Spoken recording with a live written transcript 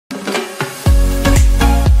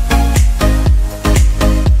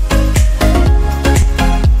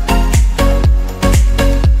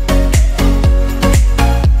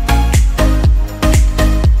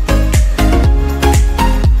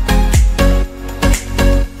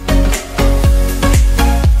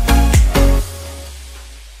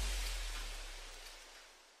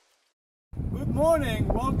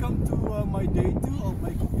welcome to my day 2 of my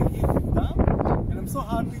cooking in Vietnam. And I'm so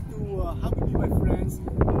happy to have with me my friends who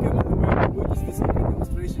came on the way to witness this cooking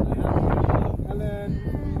demonstration. I have Ellen,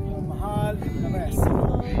 Mahal, and the rest.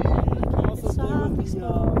 Also there will be people.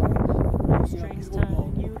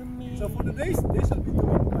 So for today's dish, I'll be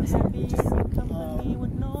doing pancit, which is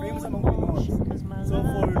famous among Pinoys. So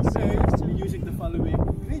for today, I'll be using the following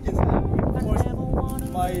ingredients. Of course,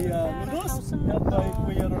 my noodles, held by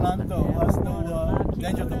Kuya Rolando, who has no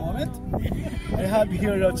danger at the moment. I have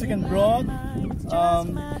here chicken broth,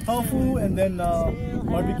 tofu, and then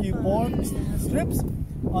barbecue pork strips,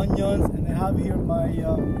 onions, and I have here my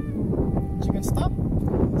chicken stock.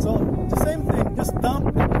 So the same thing, just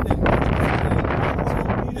dump everything.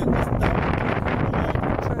 Just dump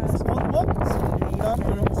salt what? Dump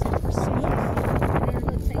your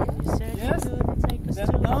yes, then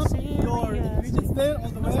dump your ingredients there all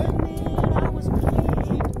the way.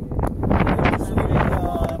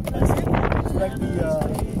 It's like the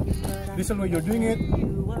this one where you're doing it.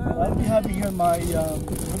 I'll be having here my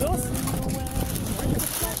noodles.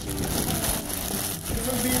 This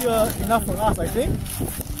will be enough for us, I think.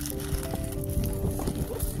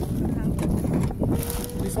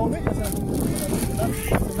 This whole bit is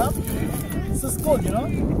enough. This is good, you know.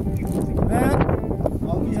 Then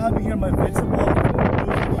I'll be having here my vegetable.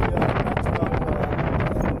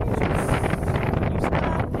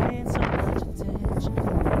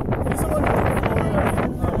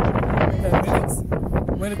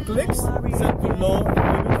 When it clicks, set to low and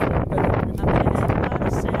leave it for 10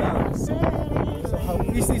 minutes. So how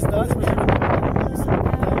easy is that?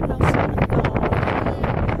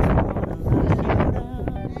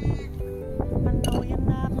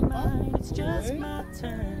 It's just my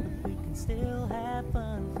turn. We can still have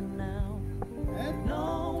fun for now. No,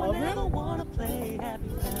 I never wanna play happy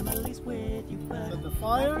families with you, but the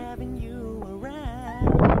fire. like having you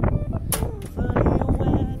around. Fully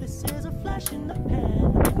aware this is a flash in the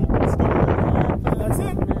pan. We can still have fun. That's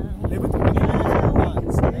it. Now. Leave it to me.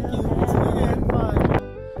 Thank you. Bye.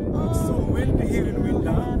 It's so windy here in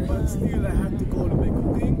Vietnam, but still I had to go to my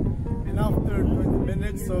cooking. And after 20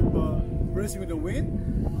 minutes of bracing with the wind,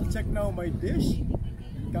 I'll check now my dish.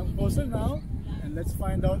 Come closer now, and let's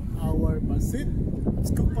find out our pancit.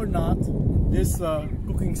 It's cooked or not. This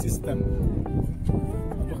cooking system.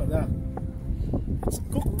 Look at that. It's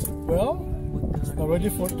cooked well. It's now ready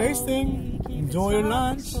for tasting. Enjoy your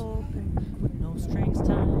lunch. With no strings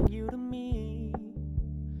tying you to me.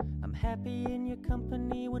 I'm happy in your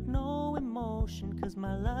company with no emotion, 'cause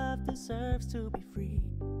my love deserves to be free.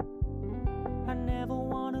 I never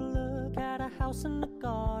wanna look at a house in the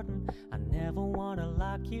garden. I never wanna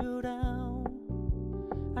lock you down.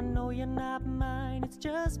 I know you're not mine, it's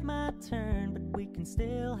just my turn, but we can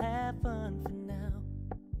still have fun for now.